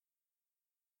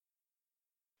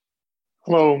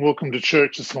Hello and welcome to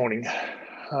church this morning.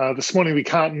 This morning we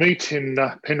can't meet in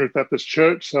Penrith Baptist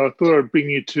Church, so I thought I'd bring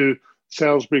you to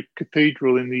Salisbury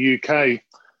Cathedral in the UK.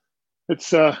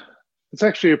 It's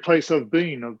actually a place I've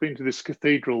been. I've been to this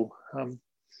cathedral.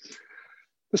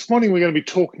 This morning we're going to be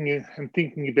talking and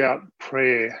thinking about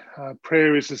prayer.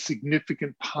 Prayer is a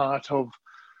significant part of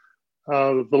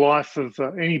the life of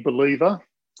any believer,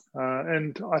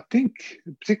 and I think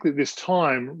particularly at this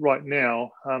time right now,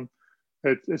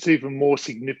 it's even more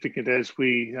significant as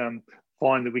we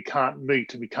find that we can't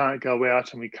meet and we can't go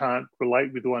out and we can't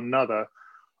relate with one another.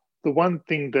 The one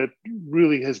thing that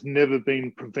really has never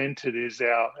been prevented is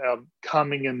our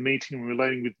coming and meeting and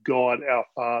relating with God, our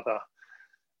Father.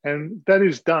 And that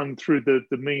is done through the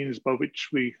means by which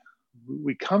we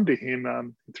come to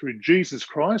Him through Jesus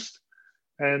Christ,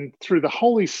 and through the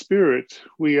Holy Spirit,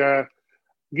 we are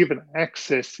given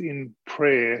access in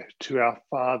prayer to our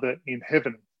Father in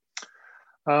heaven.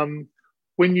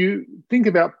 When you think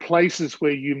about places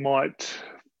where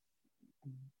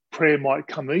prayer might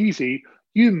come easy,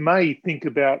 you may think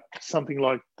about something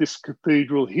like this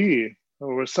cathedral here,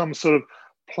 or some sort of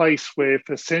place where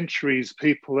for centuries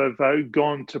people have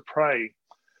gone to pray.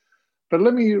 But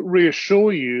let me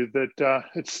reassure you that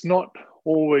it's not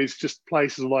always just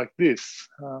places like this.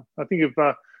 I think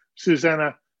of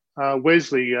Susanna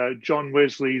Wesley, John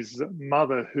Wesley's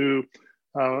mother, who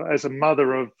as a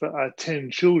mother of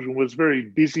 10 children, was very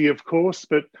busy, of course,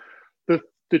 but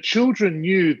the children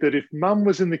knew that if mum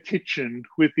was in the kitchen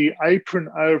with the apron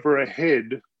over her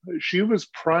head, she was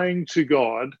praying to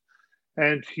God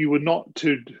and He were not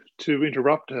to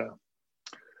interrupt her.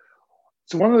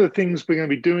 So one of the things we're going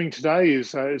to be doing today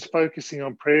is focusing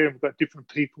on prayer. We've got different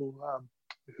people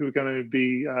who are going to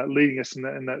be leading us in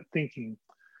that thinking.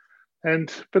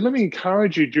 But let me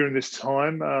encourage you during this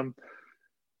time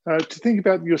to think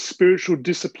about your spiritual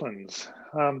disciplines.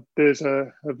 There's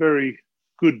a very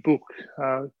good book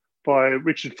by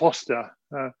Richard Foster,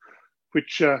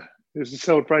 which is a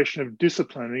celebration of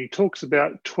discipline. And he talks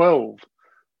about 12: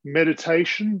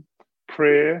 meditation,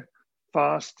 prayer,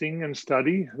 fasting and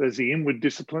study. There's the inward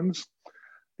disciplines.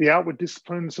 The outward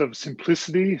disciplines of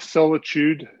simplicity,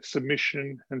 solitude,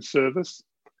 submission and service.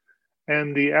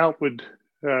 And the outward,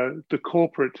 the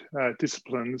corporate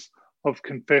disciplines of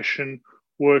confession,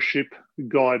 worship,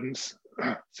 guidance,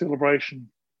 celebration.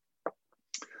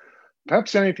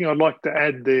 Perhaps the only thing I'd like to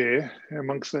add there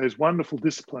amongst those wonderful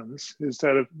disciplines is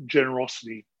that of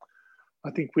generosity. I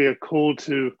think we are called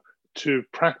to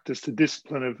practice the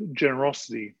discipline of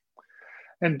generosity.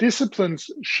 And disciplines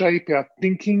shape our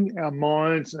thinking, our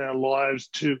minds, and our lives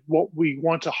to what we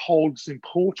want to hold as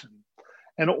important.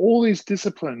 And all these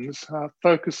disciplines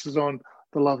focuses on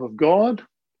the love of God,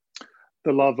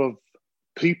 the love of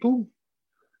people.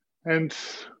 And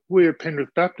we at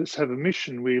Penrith Baptist have a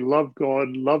mission. We love God,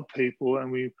 love people,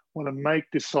 and we want to make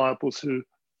disciples who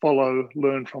follow,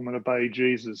 learn from, and obey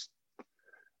Jesus.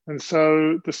 And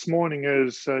so this morning,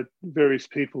 as various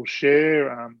people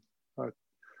share,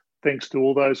 thanks to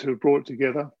all those who have brought it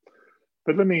together,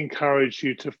 but let me encourage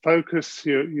you to focus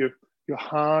your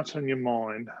heart and your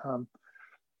mind.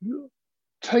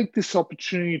 Take this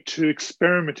opportunity to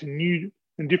experiment in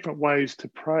different ways to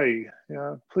pray.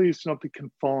 Please do not be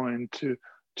confined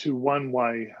to one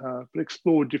way, but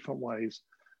explore different ways.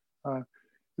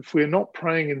 If we're not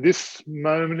praying in this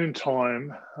moment in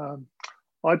time,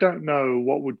 I don't know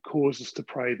what would cause us to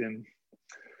pray then.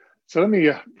 So let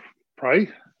me pray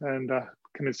and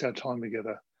commence our time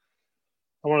together.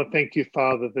 I want to thank you,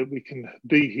 Father, that we can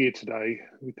be here today.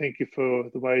 We thank you for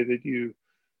the way that you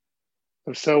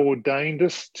have so ordained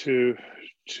us to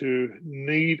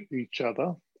need each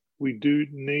other. We do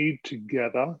need to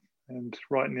gather, and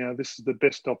right now this is the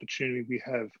best opportunity we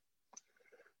have.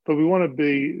 But we want to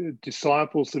be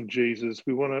disciples of Jesus.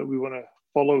 We want to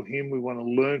follow Him. We want to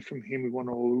learn from Him. We want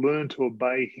to learn to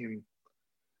obey Him.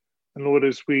 And Lord,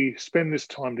 as we spend this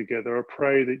time together, I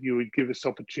pray that you would give us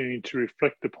opportunity to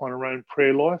reflect upon our own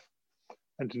prayer life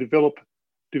and to develop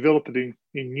it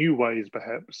in new ways,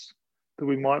 perhaps, that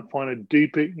we might find a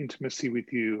deeper intimacy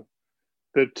with you,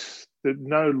 that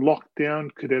no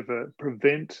lockdown could ever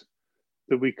prevent,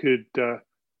 that we could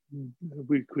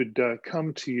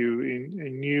come to you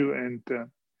in new and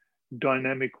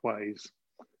dynamic ways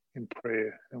in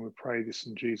prayer. And we pray this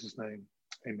in Jesus' name.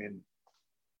 Amen.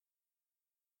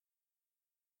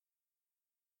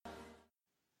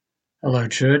 Hello,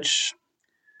 church.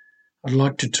 I'd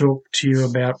like to talk to you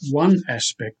about one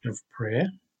aspect of prayer,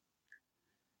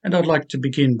 and I'd like to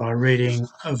begin by reading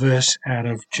a verse out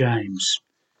of James.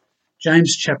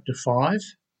 James chapter 5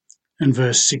 and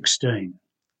verse 16.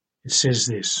 It says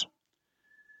this: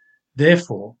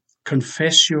 "Therefore,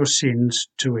 confess your sins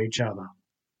to each other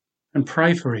and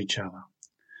pray for each other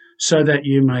so that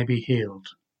you may be healed.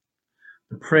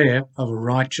 The prayer of a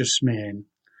righteous man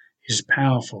is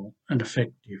powerful and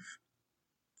effective.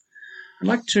 I'd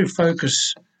like to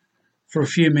focus for a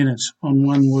few minutes on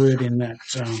one word in that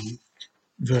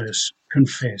verse,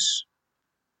 confess.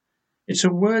 It's a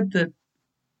word that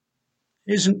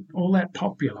isn't all that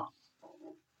popular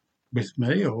with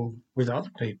me or with other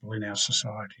people in our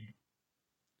society.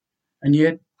 And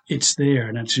yet it's there,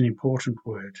 and it's an important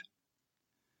word.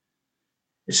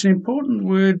 It's an important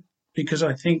word because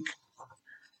I think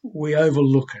we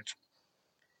overlook it.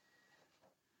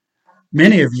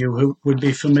 Many of you would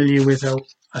be familiar with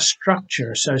a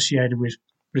structure associated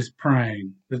with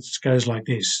praying that goes like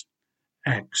this,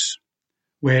 Acts,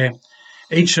 where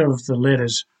each of the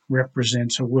letters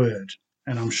represents a word.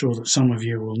 And I'm sure that some of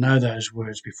you will know those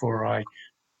words before I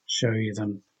show you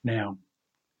them now.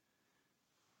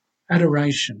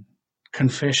 Adoration,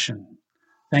 confession,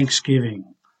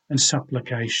 thanksgiving, and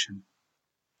supplication.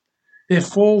 They're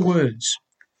 4 words.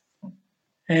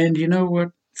 And you know what?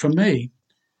 For me,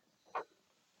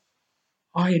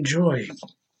 I enjoy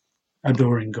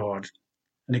adoring God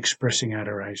and expressing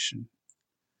adoration.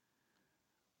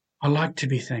 I like to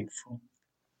be thankful,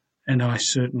 and I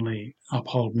certainly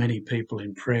uphold many people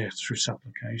in prayer through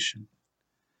supplication.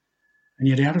 And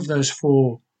yet out of those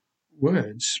 4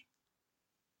 words,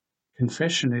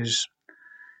 confession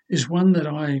is one that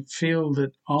I feel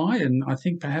that and I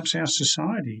think perhaps our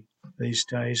society these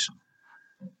days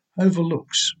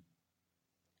overlooks.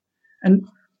 And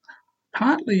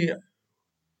partly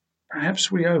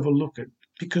perhaps we overlook it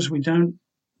because we don't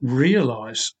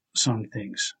realise some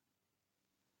things.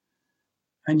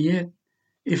 And yet,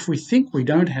 if we think we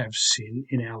don't have sin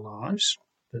in our lives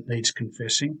that needs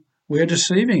confessing, we're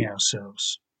deceiving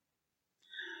ourselves.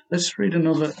 Let's read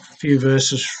another few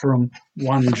verses from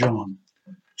 1 John,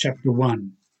 chapter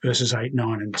 1, verses 8,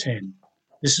 9 and 10.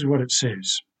 This is what it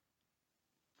says.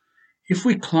 If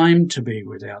we claim to be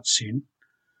without sin,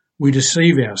 we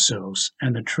deceive ourselves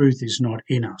and the truth is not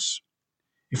in us.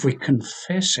 If we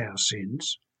confess our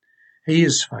sins, He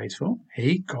is faithful,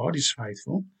 God is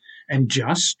faithful and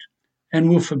just, and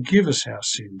will forgive us our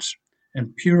sins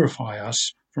and purify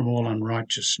us from all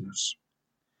unrighteousness.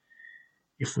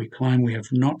 If we claim we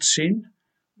have not sinned,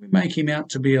 we make Him out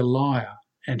to be a liar,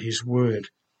 and His word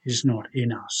is not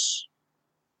in us.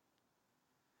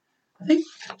 I think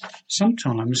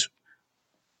sometimes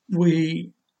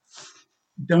we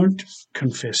don't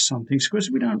confess some things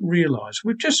because we don't realise.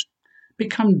 We've just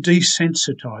become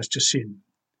desensitised to sin.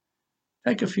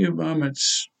 Take a few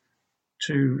moments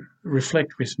to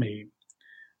reflect with me.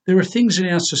 There are things in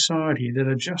our society that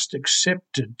are just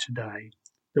accepted today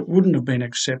that wouldn't have been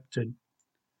accepted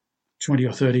 20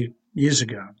 or 30 years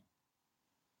ago.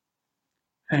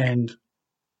 And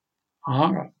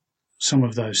are some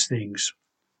of those things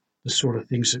the sort of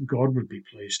things that God would be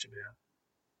pleased about?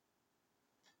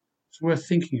 It's worth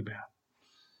thinking about.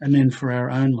 And then for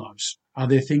our own lives, are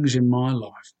there things in my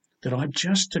life that I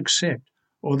just accept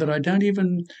or that I don't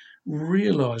even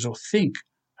realise or think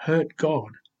hurt God,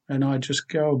 and I just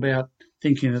go about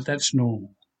thinking that that's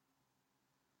normal?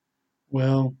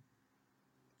 Well,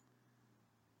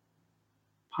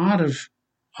 part of,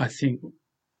 I think,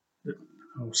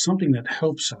 something that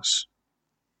helps us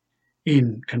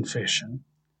in confession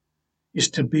is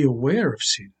to be aware of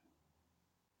sin.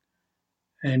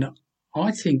 And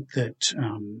I think that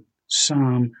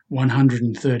Psalm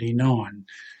 139,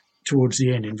 towards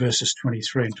the end in verses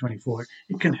 23 and 24,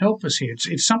 it can help us here.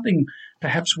 It's something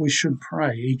perhaps we should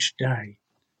pray each day.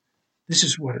 This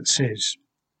is what it says.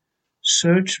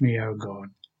 Search me, O God,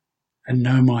 and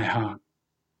know my heart.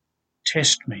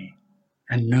 Test me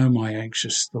and know my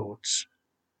anxious thoughts.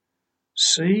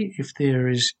 See if there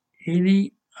is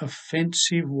any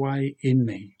offensive way in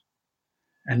me,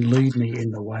 and lead me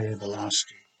in the way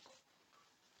everlasting.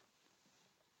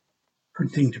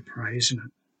 Good thing to pray, isn't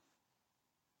it?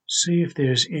 See if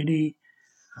there's any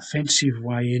offensive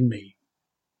way in me,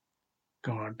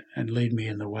 God, and lead me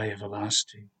in the way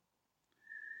everlasting.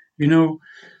 You know,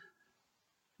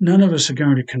 none of us are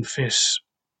going to confess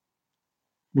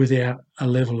without a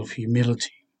level of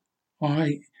humility.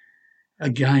 I,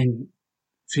 again,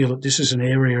 feel that this is an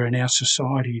area in our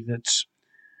society that's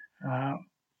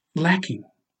lacking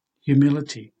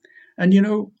humility. And, you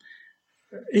know,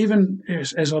 even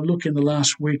as I look in the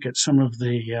last week at some of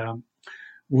the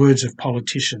words of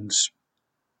politicians,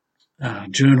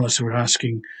 journalists were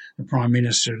asking the Prime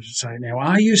Minister to say, now,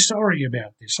 are you sorry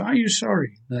about this? Are you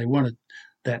sorry? They wanted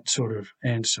that sort of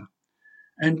answer.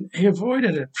 And he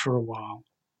avoided it for a while.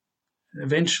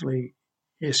 Eventually,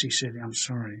 yes, he said, I'm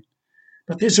sorry.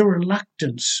 But there's a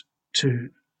reluctance to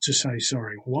say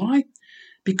sorry. Why?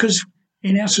 Because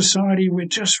in our society, we're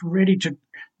just ready to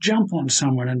jump on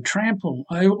someone and trample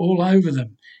all over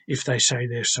them if they say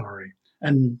they're sorry,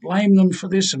 and blame them for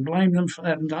this and blame them for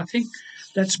that. And I think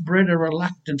that's bred a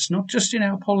reluctance, not just in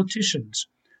our politicians,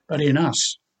 but in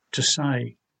us, to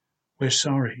say we're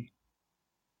sorry.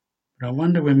 But I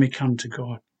wonder, when we come to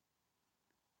God,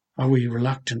 are we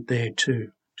reluctant there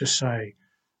too to say,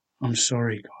 I'm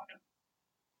sorry, God?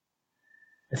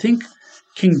 I think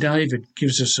King David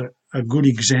gives us a good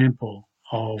example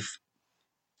of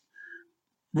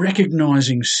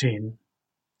recognising sin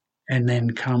and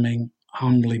then coming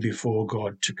humbly before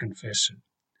God to confess it.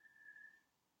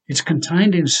 It's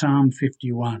contained in Psalm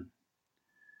 51,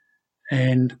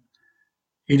 and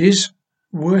it is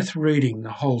worth reading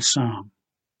the whole psalm.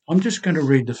 I'm just going to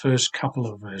read the first couple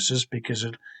of verses because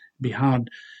it'd be hard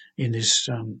in this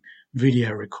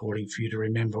video recording for you to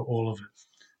remember all of it.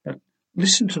 But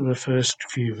listen to the first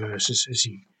few verses as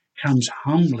he comes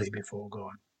humbly before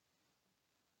God.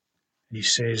 And he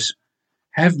says,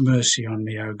 "Have mercy on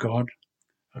me, O God,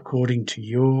 according to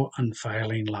your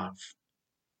unfailing love,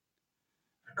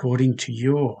 according to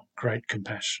your great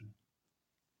compassion.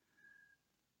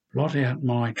 Blot out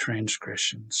my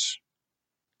transgressions,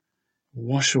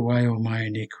 wash away all my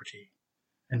iniquity,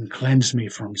 and cleanse me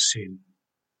from sin."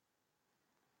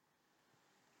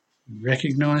 He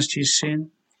recognised his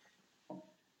sin,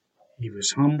 he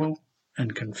was humble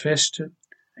and confessed it.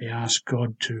 He asked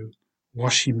God to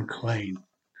wash him clean,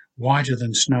 whiter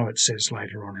than snow, it says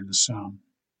later on in the psalm.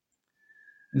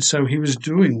 And so he was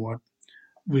doing what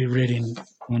we read in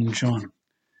 1 John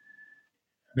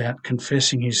about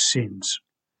confessing his sins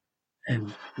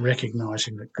and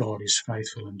recognising that God is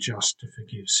faithful and just to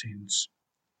forgive sins.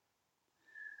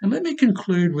 And let me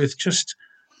conclude with just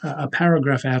a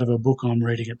paragraph out of a book I'm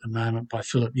reading at the moment by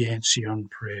Philip Yancey on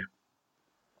prayer.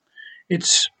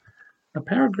 It's a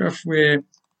paragraph where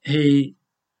he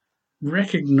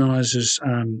recognises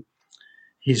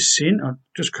his sin. I've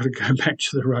just got to go back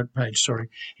to the right page, sorry.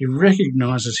 He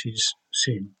recognises his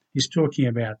sin. He's talking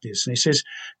about this, and he says,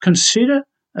 "Consider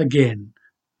again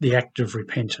the act of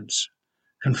repentance.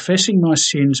 Confessing my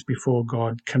sins before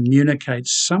God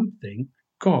communicates something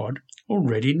God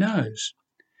already knows.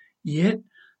 Yet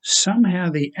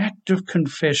somehow the act of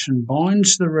confession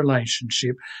binds the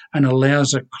relationship and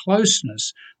allows a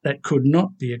closeness that could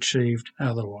not be achieved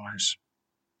otherwise.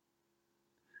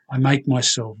 I make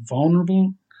myself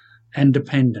vulnerable and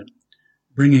dependent,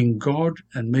 bringing God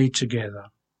and me together.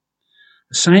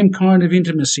 The same kind of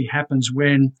intimacy happens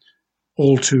when,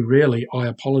 all too rarely, I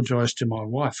apologise to my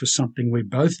wife for something we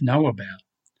both know about.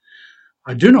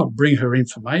 I do not bring her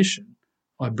information.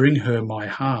 I bring her my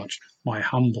heart, my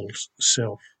humble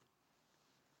self."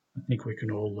 I think we can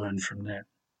all learn from that.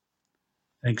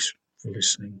 Thanks for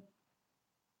listening.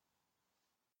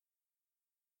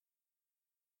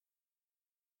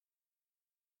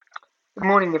 Good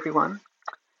morning, everyone.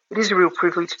 It is a real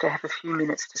privilege to have a few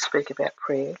minutes to speak about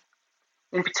prayer,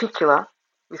 in particular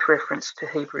with reference to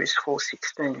Hebrews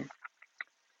 4:16.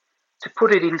 To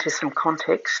put it into some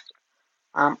context,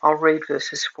 I'll read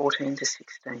verses 14 to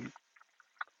 16.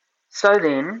 "So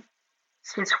then,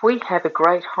 since we have a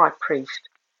great high priest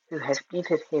who has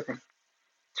entered heaven,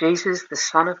 Jesus, the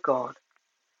Son of God,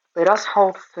 let us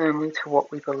hold firmly to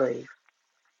what we believe.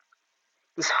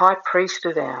 This high priest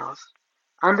of ours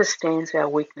understands our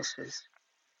weaknesses,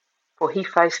 for he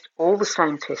faced all the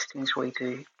same testings we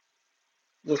do,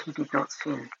 yet he did not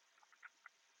sin.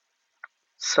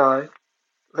 So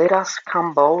let us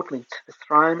come boldly to the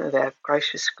throne of our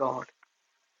gracious God.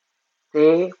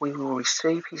 There we will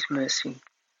receive his mercy,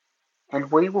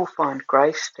 and we will find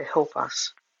grace to help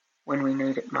us when we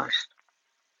need it most."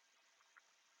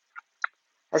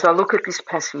 As I look at this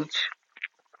passage,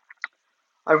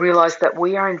 I realise that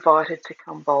we are invited to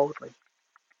come boldly.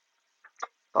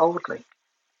 Boldly.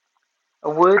 A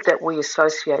word that we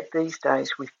associate these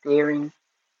days with daring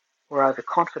or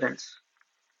overconfidence.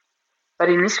 But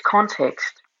in this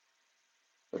context,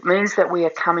 it means that we are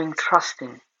coming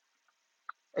trusting,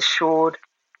 assured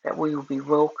that we will be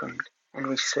welcomed and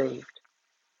received.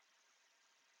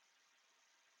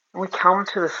 And we come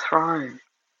to the throne,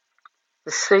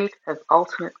 the seat of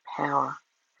ultimate power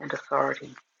and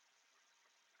authority.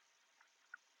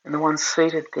 And the one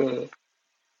seated there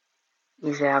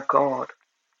is our God,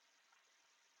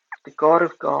 the God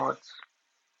of gods,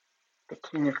 the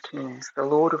King of kings, the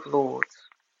Lord of lords,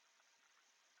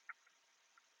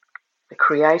 the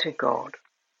Creator God.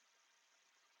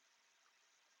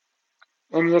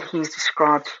 And yet he is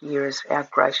described here as our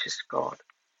gracious God,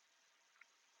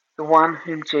 the one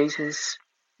whom Jesus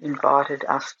invited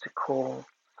us to call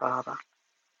Father.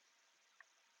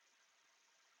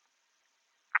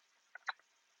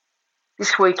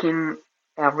 This week in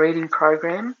our reading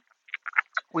program,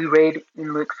 we read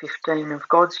in Luke 15 of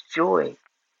God's joy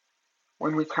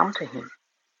when we come to him.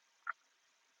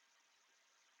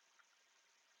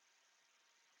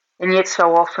 And yet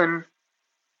so often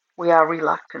we are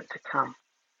reluctant to come.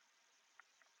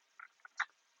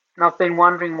 And I've been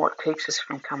wondering what keeps us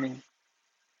from coming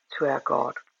to our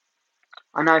God.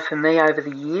 I know for me over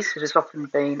the years it has often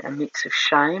been a mix of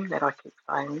shame that I keep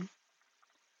failing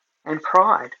and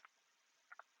pride.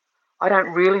 I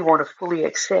don't really want to fully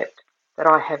accept that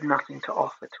I have nothing to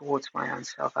offer towards my own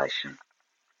salvation.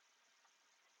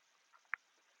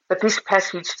 But this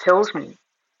passage tells me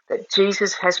that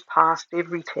Jesus has passed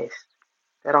every test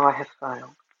that I have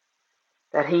failed,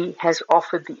 that he has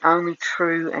offered the only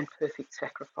true and perfect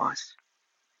sacrifice.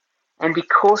 And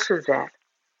because of that,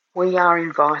 we are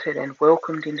invited and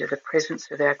welcomed into the presence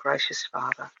of our gracious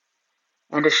Father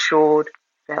and assured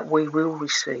that we will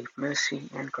receive mercy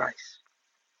and grace.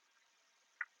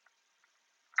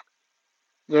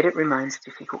 Yet it remains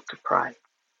difficult to pray.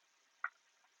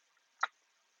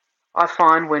 I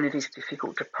find when it is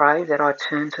difficult to pray that I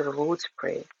turn to the Lord's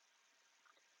Prayer,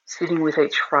 sitting with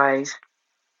each phrase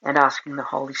and asking the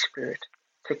Holy Spirit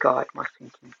to guide my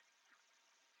thinking.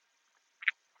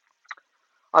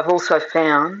 I've also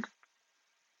found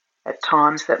at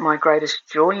times that my greatest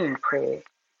joy in prayer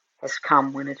has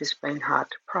come when it has been hard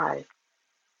to pray,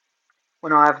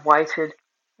 when I have waited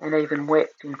and even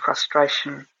wept in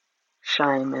frustration,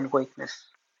 shame and weakness.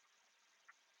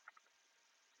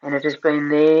 And it has been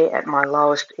there at my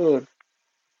lowest ebb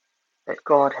that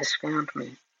God has found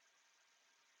me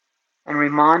and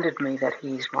reminded me that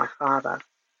he is my Father,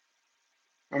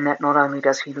 and that not only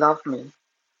does he love me,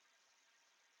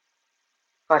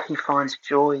 but he finds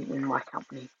joy in my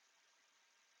company.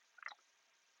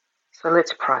 So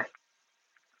let's pray.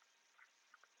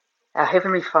 Our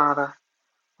Heavenly Father,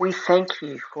 we thank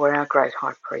you for our great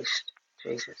High Priest,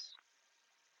 Jesus.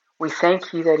 We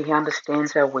thank you that he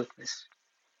understands our weakness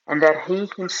and that he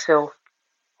himself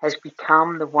has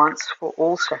become the once for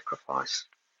all sacrifice,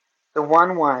 the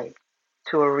one way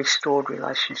to a restored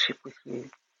relationship with you.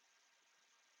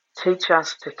 Teach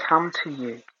us to come to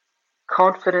you,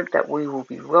 confident that we will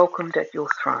be welcomed at your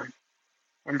throne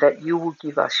and that you will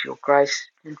give us your grace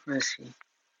and mercy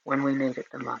when we need it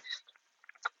the most.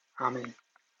 Amen.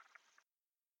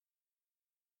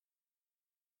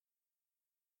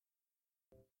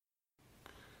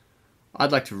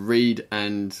 I'd like to read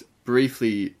and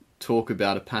briefly talk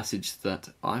about a passage that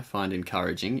I find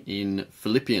encouraging in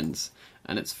Philippians,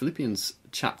 and it's Philippians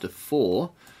chapter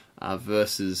 4,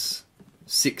 verses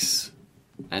 6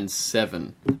 and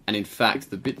 7. And in fact,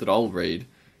 the bit that I'll read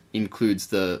includes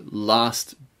the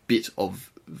last bit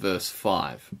of verse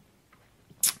 5.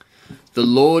 The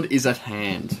Lord is at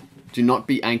hand. Do not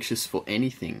be anxious for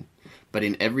anything, but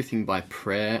in everything by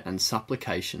prayer and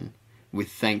supplication, with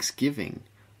thanksgiving,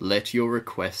 let your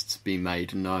requests be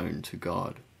made known to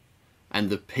God. And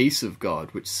the peace of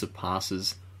God, which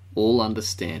surpasses all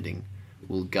understanding,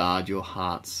 will guard your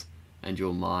hearts and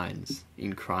your minds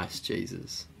in Christ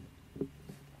Jesus.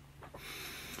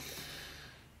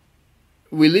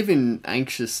 We live in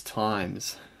anxious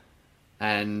times,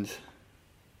 and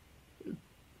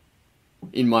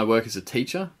in my work as a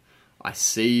teacher, I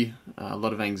see a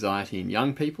lot of anxiety in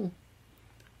young people.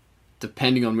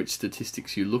 Depending on which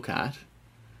statistics you look at,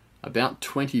 about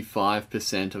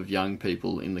 25% of young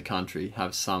people in the country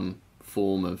have some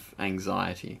form of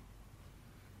anxiety.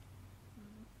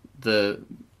 The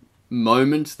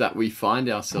moment that we find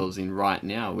ourselves in right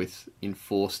now with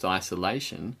enforced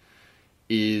isolation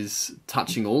is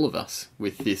touching all of us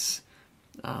with this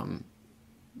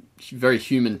very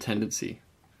human tendency.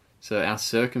 So our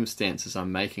circumstances are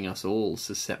making us all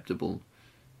susceptible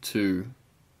to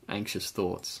anxious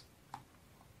thoughts.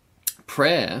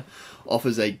 Prayer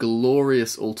offers a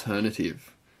glorious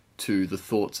alternative to the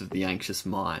thoughts of the anxious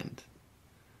mind.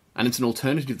 And it's an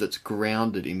alternative that's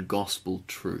grounded in gospel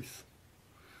truth.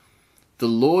 The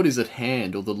Lord is at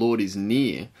hand, or the Lord is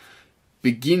near,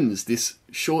 begins this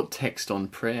short text on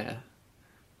prayer.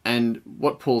 And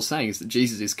what Paul's saying is that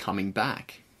Jesus is coming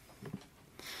back.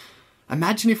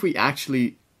 Imagine if we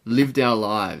actually lived our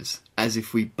lives as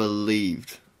if we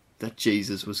believed that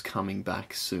Jesus was coming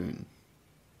back soon.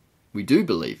 We do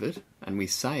believe it, and we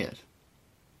say it.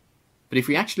 But if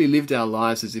we actually lived our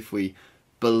lives as if we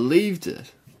believed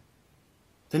it,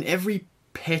 then every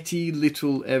petty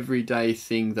little everyday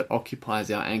thing that occupies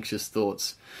our anxious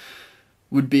thoughts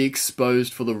would be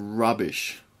exposed for the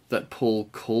rubbish that Paul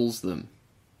calls them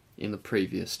in the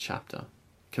previous chapter.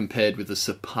 compared with the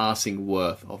surpassing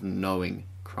worth of knowing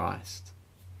Christ.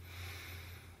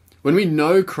 When we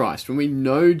know Christ, when we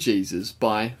know Jesus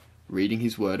by reading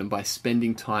his word and by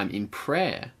spending time in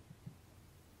prayer,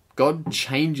 God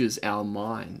changes our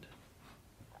mind.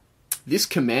 This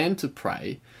command to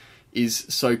pray is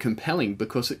so compelling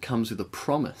because it comes with a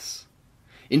promise.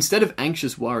 Instead of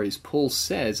anxious worries, Paul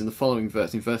says in the following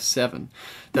verse, in verse 7,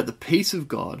 that the peace of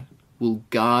God will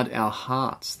guard our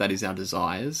hearts, that is our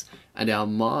desires, and our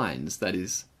minds, that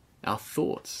is our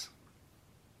thoughts.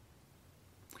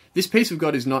 This peace of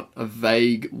God is not a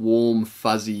vague, warm,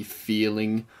 fuzzy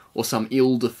feeling or some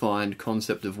ill-defined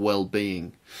concept of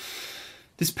well-being.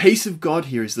 This peace of God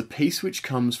here is the peace which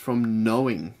comes from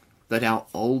knowing that our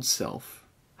old self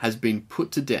has been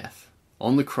put to death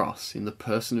on the cross in the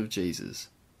person of Jesus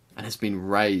and has been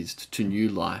raised to new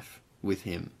life with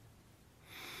him.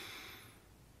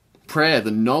 Prayer, the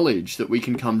knowledge that we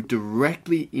can come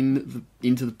directly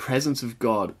into the presence of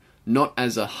God, not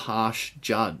as a harsh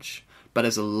judge, but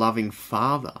as a loving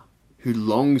Father who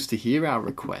longs to hear our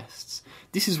requests.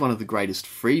 This is one of the greatest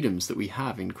freedoms that we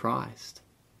have in Christ.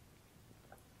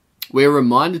 We are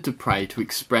reminded to pray to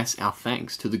express our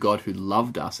thanks to the God who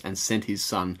loved us and sent his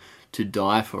Son to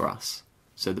die for us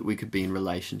so that we could be in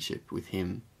relationship with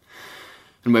him.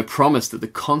 And we're promised that the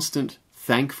constant,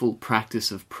 thankful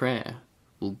practice of prayer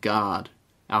will guard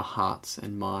our hearts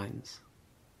and minds.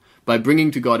 By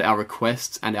bringing to God our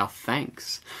requests and our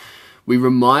thanks, we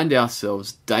remind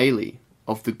ourselves daily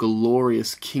of the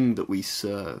glorious King that we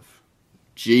serve,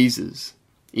 Jesus,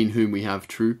 in whom we have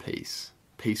true peace,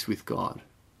 peace with God.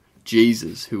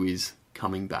 Jesus, who is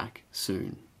coming back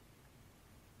soon.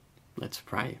 Let's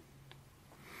pray.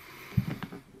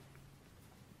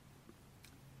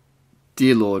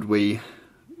 Dear Lord, we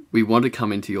want to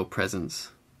come into your presence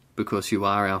because you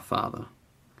are our Father.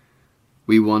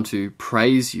 We want to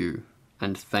praise you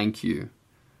and thank you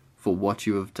for what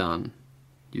you have done.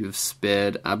 You have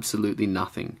spared absolutely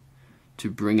nothing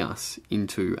to bring us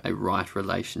into a right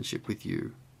relationship with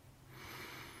you.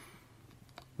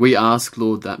 We ask,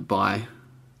 Lord, that by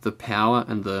the power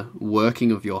and the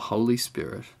working of your Holy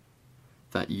Spirit,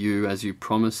 that you, as you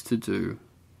promised to do,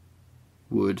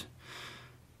 would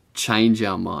change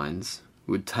our minds,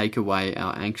 would take away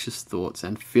our anxious thoughts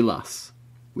and fill us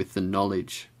with the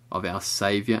knowledge of our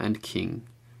Saviour and King,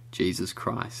 Jesus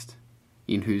Christ,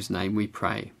 in whose name we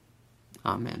pray.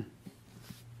 Amen.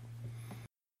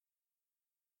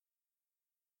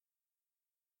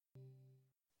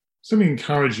 So let me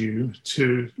encourage you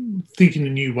to think in the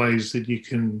new ways that you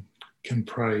can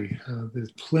pray.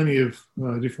 There's plenty of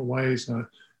different ways,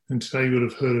 and today you would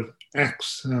have heard of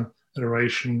acts,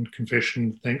 adoration,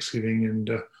 confession, thanksgiving,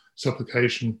 and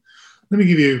supplication. Let me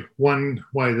give you one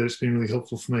way that it's been really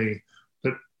helpful for me.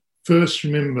 But first,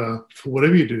 remember, for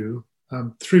whatever you do,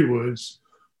 3 words: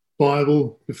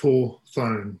 Bible before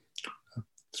phone.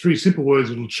 3 simple words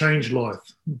that will change life.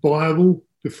 Bible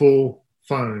before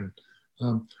phone.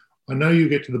 I know you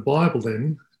get to the Bible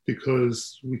then,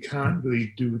 because we can't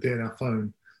really do without our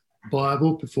phone.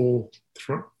 Bible before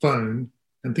phone,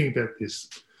 and think about this.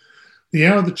 The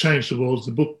Hour That Changed the World is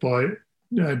a book by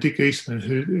Dick Eastman,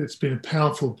 it's been a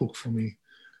powerful book for me.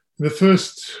 In the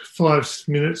first 5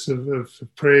 minutes of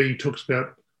prayer, he talks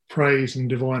about praise and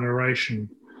divine oration.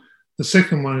 The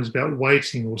second one is about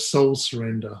waiting or soul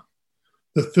surrender.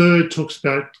 The third talks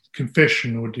about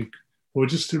confession or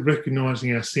just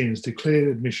recognising our sins, declared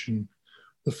admission.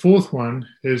 The fourth one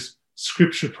is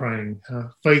scripture praying,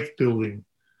 faith building.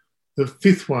 The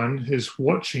fifth one is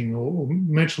watching or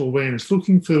mental awareness,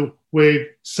 looking for where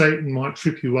Satan might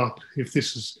trip you up if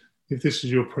this is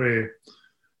your prayer.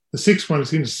 The sixth one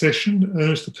is intercession,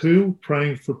 earnest appeal,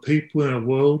 praying for people in our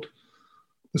world.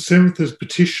 The seventh is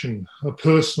petition, a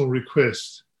personal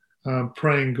request,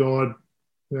 praying God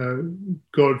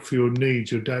for your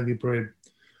needs, your daily bread.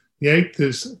 The eighth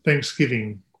is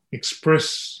thanksgiving,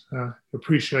 express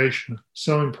appreciation,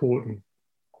 so important.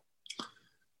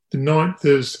 The ninth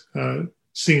is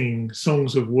singing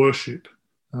songs of worship.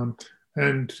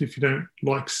 And if you don't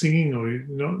like singing,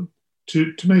 or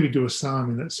to maybe do a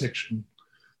psalm in that section.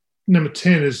 Number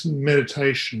 10 is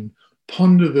meditation.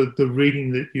 Ponder the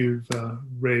reading that you've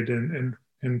read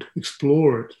and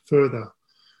explore it further.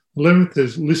 11th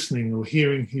is listening or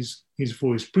hearing his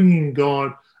voice, bringing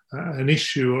God an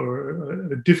issue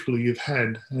or a difficulty you've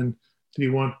had and that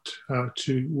you want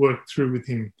to work through with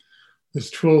him. This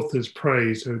 12th is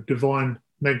praise, or divine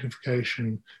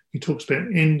magnification. He talks about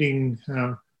ending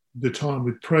the time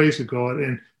with praise of God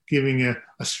and giving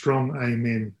a strong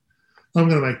amen. I'm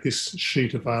going to make this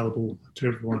sheet available to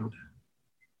everyone.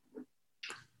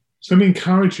 So let me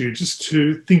encourage you just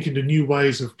to think into new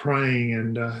ways of praying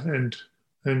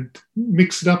and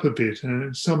mix it up a bit.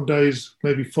 And some days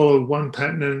maybe follow one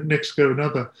pattern and next go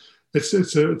another. It's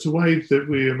a way that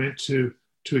we are meant to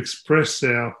express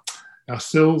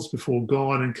ourselves before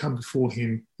God and come before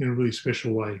Him in a really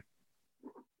special way.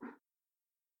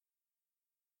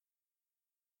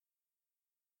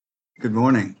 Good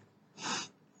morning.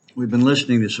 We've been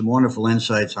listening to some wonderful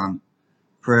insights on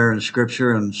prayer and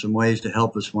scripture and some ways to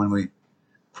help us when we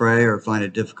pray or find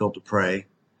it difficult to pray.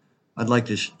 I'd like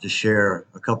to share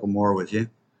a couple more with you.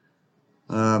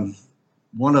 One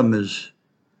of them is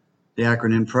the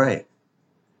acronym PRAY,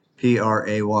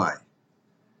 P-R-A-Y.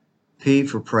 P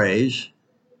for praise.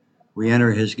 We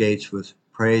enter His gates with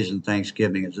praise and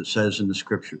thanksgiving, as it says in the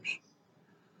scriptures.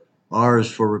 R is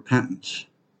for repentance.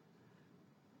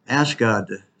 Ask God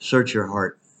to search your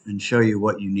heart and show you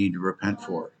what you need to repent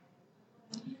for.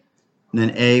 And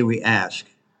then A, we ask.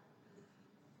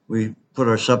 We put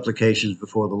our supplications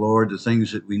before the Lord, the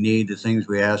things that we need, the things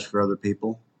we ask for other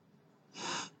people.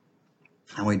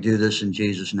 And we do this in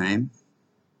Jesus' name.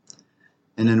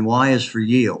 And then Y is for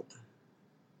yield.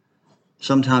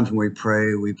 Sometimes when we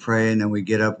pray, and then we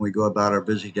get up and we go about our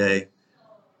busy day.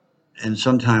 And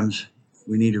sometimes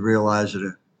we need to realize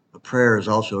that a prayer is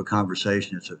also a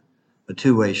conversation. It's a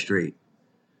two-way street.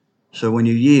 So when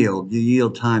you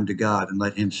yield time to God and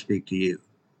let Him speak to you.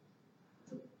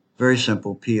 Very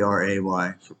simple,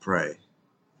 P-R-A-Y for pray.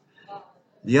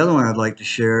 The other one I'd like to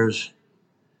share is,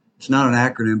 it's not an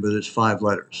acronym, but it's 5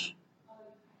 letters.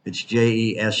 It's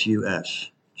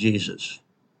J-E-S-U-S, Jesus.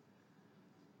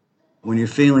 When you're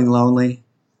feeling lonely,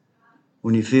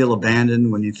 when you feel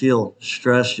abandoned, when you feel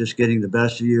stress just getting the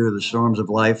best of you, or the storms of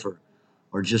life,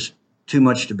 or just too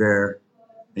much to bear,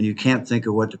 and you can't think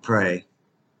of what to pray,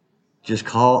 just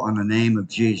call on the name of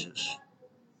Jesus.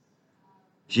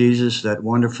 Jesus, that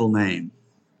wonderful name.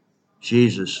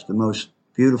 Jesus, the most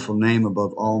beautiful name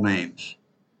above all names.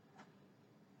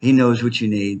 He knows what you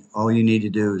need. All you need to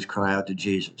do is cry out to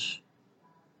Jesus.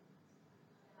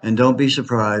 And don't be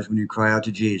surprised when you cry out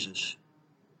to Jesus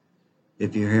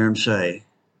if you hear Him say,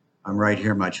 I'm right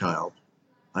here, my child.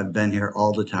 I've been here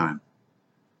all the time,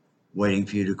 waiting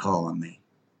for you to call on me.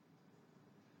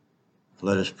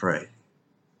 Let us pray.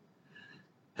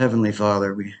 Heavenly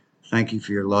Father, we thank you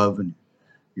for your love and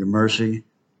your mercy,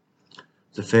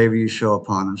 the favor you show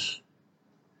upon us.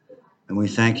 And we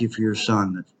thank you for your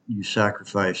Son that you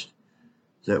sacrificed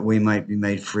that we might be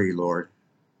made free, Lord.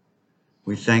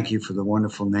 We thank you for the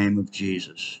wonderful name of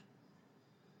Jesus.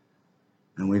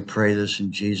 And we pray this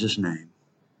in Jesus' name.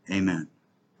 Amen.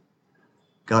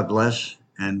 God bless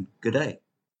and good day.